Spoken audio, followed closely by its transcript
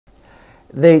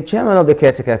The chairman of the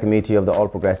caretaker committee of the All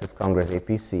Progressive Congress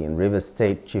APC in Rivers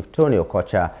State, Chief Tony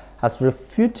Okocha, has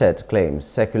refuted claims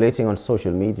circulating on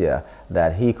social media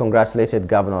that he congratulated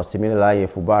Governor Siminalayi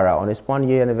Fubara on his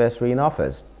one-year anniversary in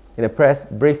office. In a press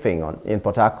briefing in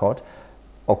Port Harcourt,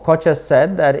 Okocha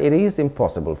said that it is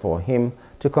impossible for him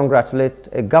to congratulate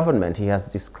a government he has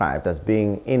described as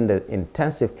being in the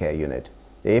intensive care unit.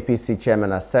 The APC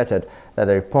chairman asserted that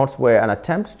the reports were an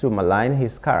attempt to malign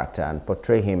his character and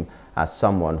portray him as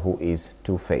someone who is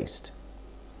two-faced.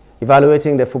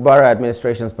 Evaluating the Fubara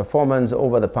administration's performance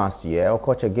over the past year,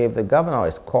 Okocha gave the governor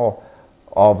a score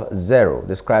of 0,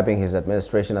 describing his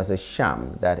administration as a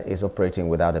sham that is operating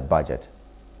without a budget.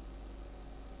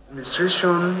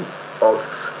 Administration of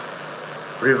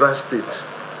Rivers State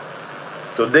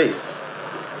today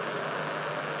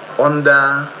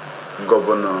under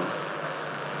Governor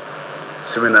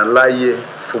Siminalayi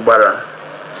Fubara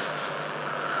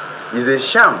is a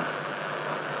sham.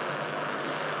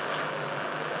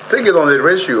 Take it on a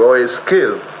ratio or a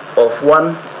scale of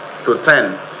 1 to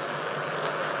 10.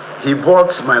 He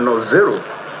bought -0.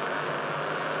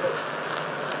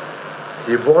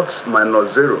 He bought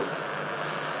 -0.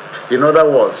 In other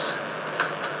words,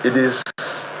 it is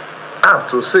apt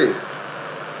to say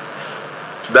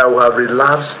that we have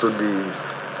relapsed to the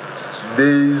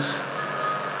days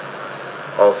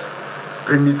of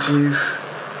primitive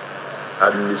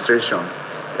administration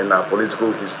in our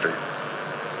political history.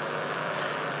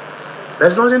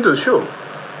 There's nothing to show.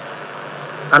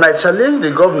 And I challenge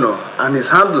the governor and his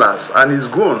handlers and his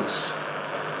goons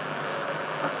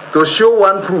to show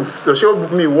one proof, to show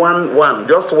me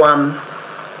just one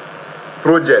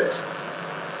project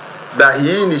that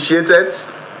he initiated,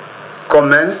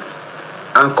 commenced,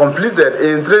 and completed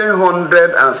in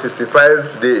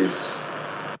 365 days.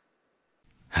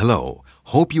 Hello,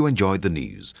 hope you enjoyed the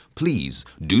news. Please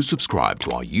do subscribe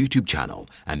to our YouTube channel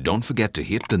and don't forget to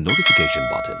hit the notification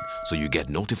button so you get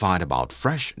notified about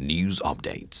fresh news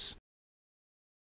updates.